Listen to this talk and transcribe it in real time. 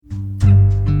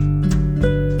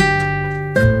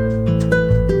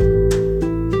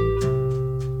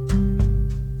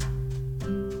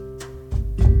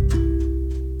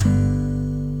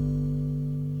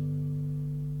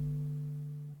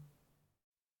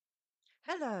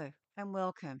Hello and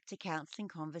welcome to Counselling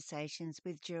Conversations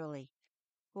with Julie,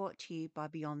 brought to you by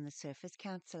Beyond the Surface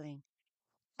Counselling.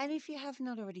 And if you have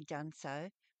not already done so,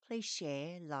 please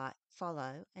share, like,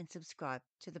 follow, and subscribe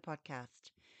to the podcast.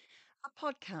 A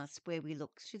podcast where we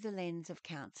look through the lens of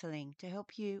counselling to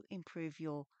help you improve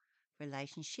your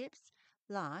relationships,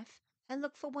 life, and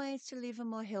look for ways to live a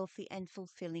more healthy and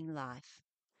fulfilling life.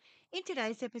 In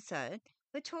today's episode,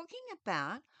 we're talking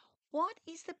about what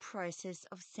is the process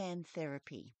of sand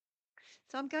therapy.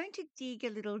 So I'm going to dig a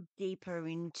little deeper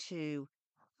into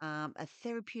a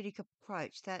therapeutic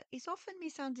approach that is often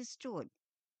misunderstood,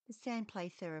 the sand play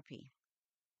therapy.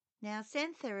 Now,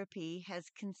 sand therapy has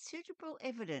considerable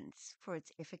evidence for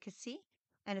its efficacy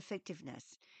and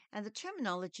effectiveness, and the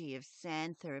terminology of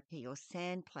sand therapy or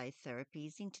sand play therapy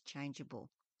is interchangeable.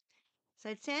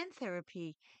 So, sand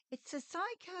therapy, it's a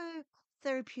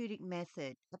psychotherapeutic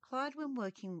method applied when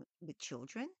working with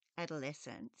children,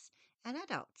 adolescents, and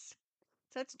adults.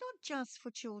 So it's not just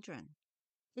for children.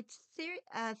 It's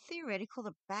theoretical.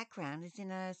 The background is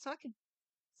in a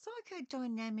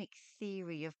psychodynamic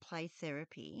theory of play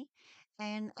therapy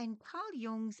and Carl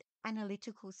Jung's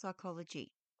analytical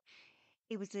psychology.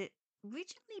 It was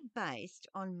originally based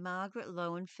on Margaret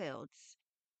Lowenfeld's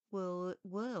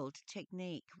world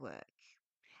technique work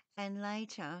and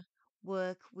later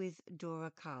work with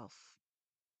Dora Kalf.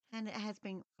 And it has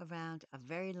been around a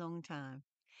very long time.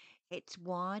 It's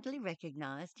widely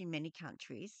recognized in many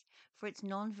countries for its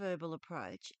nonverbal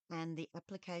approach and the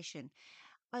application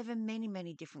over many,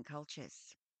 many different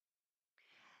cultures.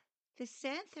 The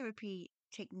sand therapy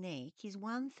technique is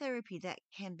one therapy that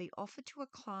can be offered to a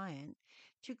client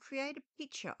to create a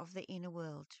picture of the inner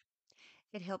world.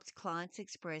 It helps clients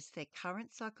express their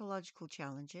current psychological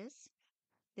challenges,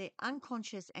 their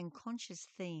unconscious and conscious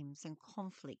themes and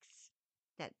conflicts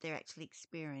that they're actually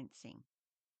experiencing.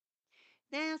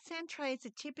 Now, sand trays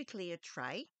are typically a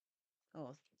tray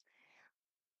or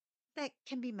that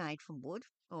can be made from wood,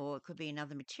 or it could be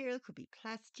another material, it could be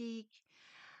plastic,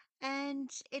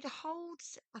 and it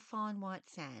holds a fine white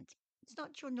sand. It's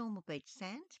not your normal beach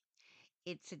sand,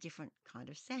 it's a different kind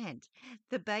of sand.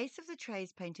 The base of the tray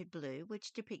is painted blue,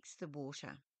 which depicts the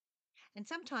water. And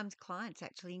sometimes clients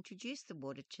actually introduce the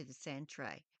water to the sand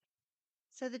tray.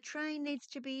 So the tray needs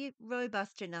to be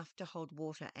robust enough to hold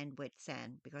water and wet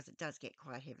sand because it does get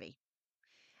quite heavy.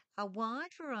 A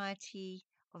wide variety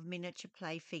of miniature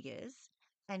play figures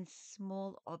and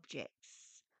small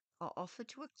objects are offered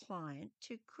to a client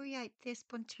to create their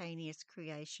spontaneous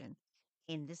creation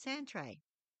in the sand tray.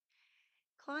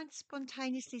 Clients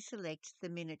spontaneously select the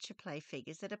miniature play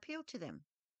figures that appeal to them.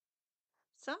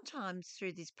 Sometimes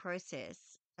through this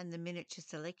process and the miniature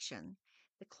selection,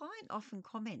 the client often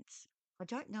comments, "I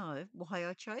don't know why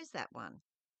I chose that one."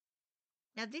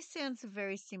 Now, this sounds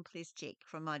very simplistic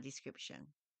from my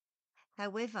description.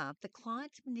 However, the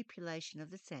client's manipulation of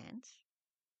the sand,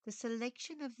 the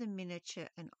selection of the miniature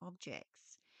and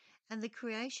objects, and the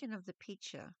creation of the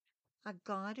picture are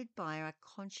guided by our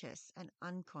conscious and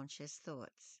unconscious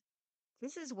thoughts.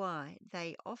 This is why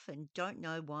they often don't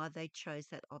know why they chose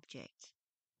that object.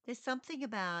 There's something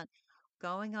about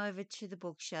going over to the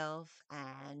bookshelf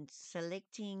and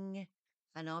selecting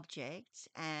an object,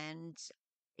 and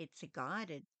it's a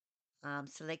guided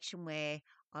selection where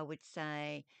I would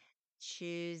say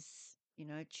choose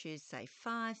say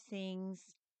 5 things,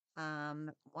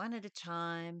 one at a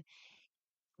time.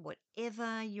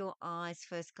 Whatever your eyes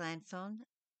first glance on,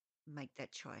 make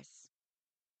that choice.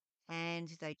 And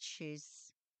they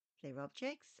choose their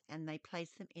objects and they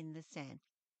place them in the sand.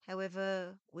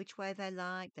 However, which way they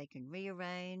like, they can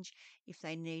rearrange. If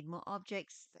they need more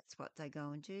objects, that's what they go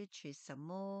and do, choose some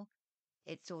more.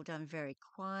 It's all done very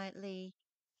quietly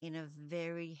in a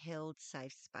very held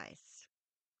safe space.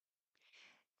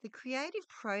 The creative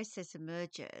process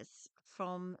emerges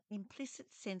from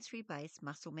implicit sensory based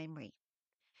muscle memory.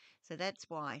 So that's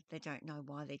why they don't know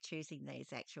why they're choosing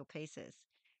these actual pieces.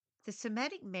 The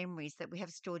somatic memories that we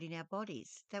have stored in our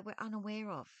bodies that we're unaware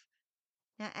of.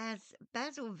 Now, as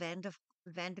Basil van der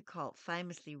Kolk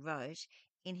famously wrote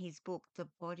in his book, The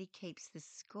Body Keeps the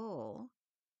Score,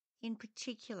 in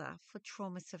particular for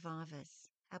trauma survivors,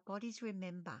 our bodies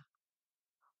remember.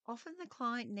 Often the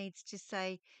client needs to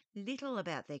say little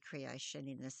about their creation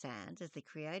in the sand, as the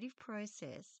creative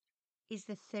process is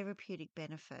the therapeutic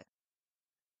benefit.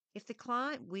 If the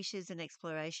client wishes an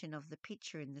exploration of the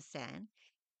picture in the sand,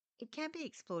 it can be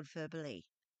explored verbally.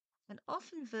 And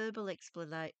often verbal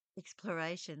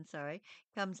exploration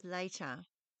comes later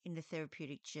in the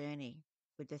therapeutic journey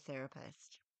with the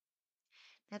therapist.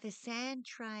 Now, the sand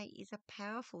tray is a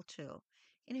powerful tool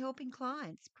in helping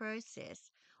clients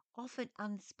process often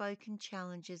unspoken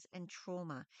challenges and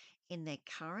trauma in their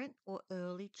current or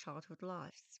early childhood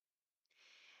lives.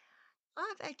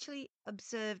 I've actually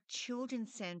observed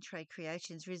children's sand tray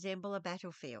creations resemble a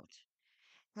battlefield.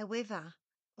 However,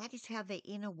 that is how their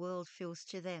inner world feels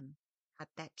to them at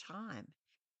that time.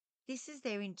 This is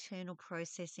their internal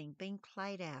processing being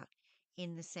played out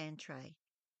in the sand tray,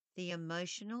 the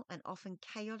emotional and often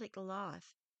chaotic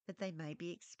life that they may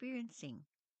be experiencing.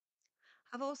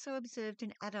 I've also observed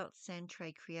an adult sand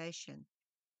tray creation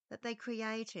that they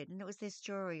created, and it was their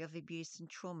story of abuse and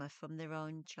trauma from their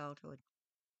own childhood.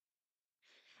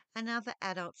 Another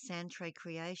adult sand tray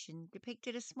creation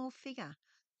depicted a small figure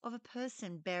of a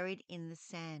person buried in the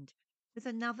sand with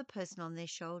another person on their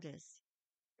shoulders.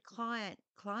 The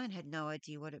client had no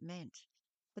idea what it meant,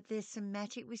 but their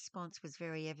somatic response was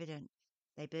very evident.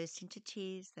 They burst into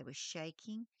tears, they were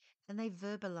shaking, and they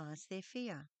verbalized their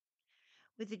fear.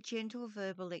 With a gentle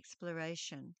verbal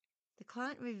exploration, the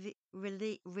client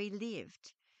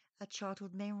relived a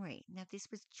childhood memory. Now, this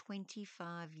was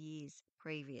 25 years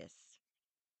previous.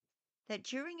 That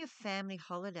during a family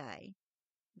holiday,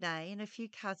 they and a few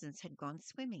cousins had gone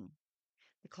swimming.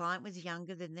 The client was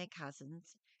younger than their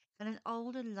cousins, and an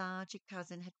older, larger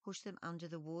cousin had pushed them under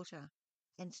the water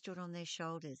and stood on their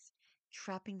shoulders,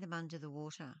 trapping them under the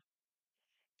water.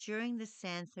 During the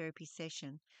sand therapy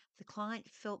session, the client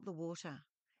felt the water.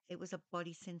 It was a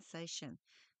body sensation,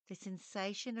 the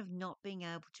sensation of not being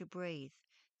able to breathe,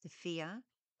 the fear,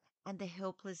 and the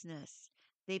helplessness.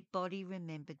 Their body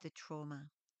remembered the trauma.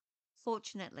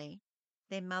 Fortunately,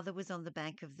 their mother was on the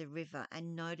bank of the river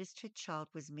and noticed her child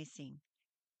was missing.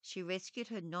 She rescued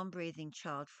her non breathing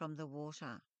child from the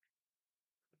water.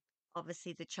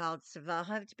 Obviously, the child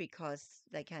survived because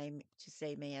they came to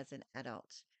see me as an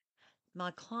adult.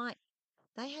 My client,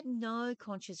 they had no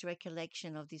conscious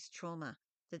recollection of this trauma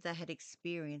that they had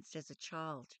experienced as a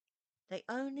child. They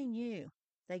only knew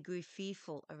they grew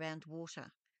fearful around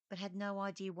water, but had no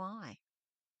idea why.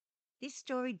 This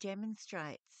story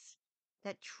demonstrates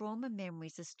that trauma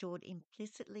memories are stored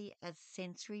implicitly as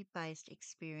sensory based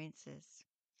experiences.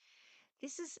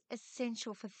 This is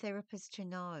essential for therapists to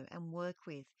know and work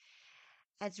with,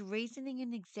 as reasoning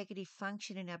and executive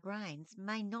function in our brains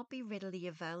may not be readily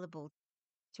available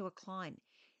to a client.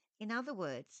 In other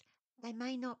words, they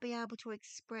may not be able to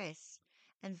express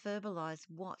and verbalize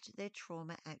what their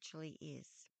trauma actually is.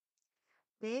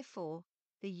 Therefore,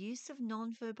 the use of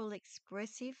nonverbal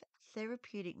expressive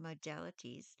therapeutic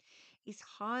modalities is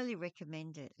highly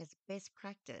recommended as best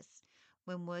practice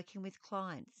when working with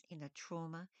clients in a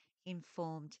trauma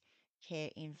informed care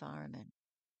environment.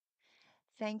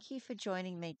 Thank you for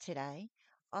joining me today.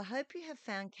 I hope you have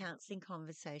found counseling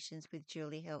conversations with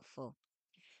Julie helpful.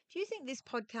 Do you think this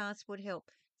podcast would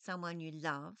help someone you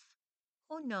love?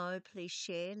 Or no, please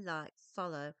share, like,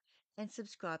 follow, and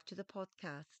subscribe to the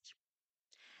podcast.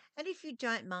 And if you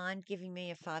don't mind giving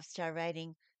me a 5-star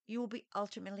rating, you will be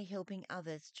ultimately helping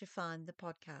others to find the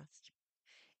podcast.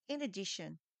 In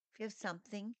addition, if you have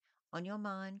something on your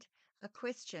mind, a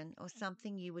question, or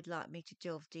something you would like me to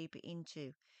delve deeper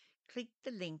into, click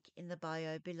the link in the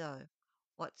bio below.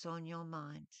 What's on your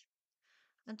mind?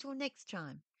 Until next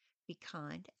time, be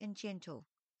kind and gentle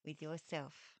with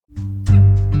yourself.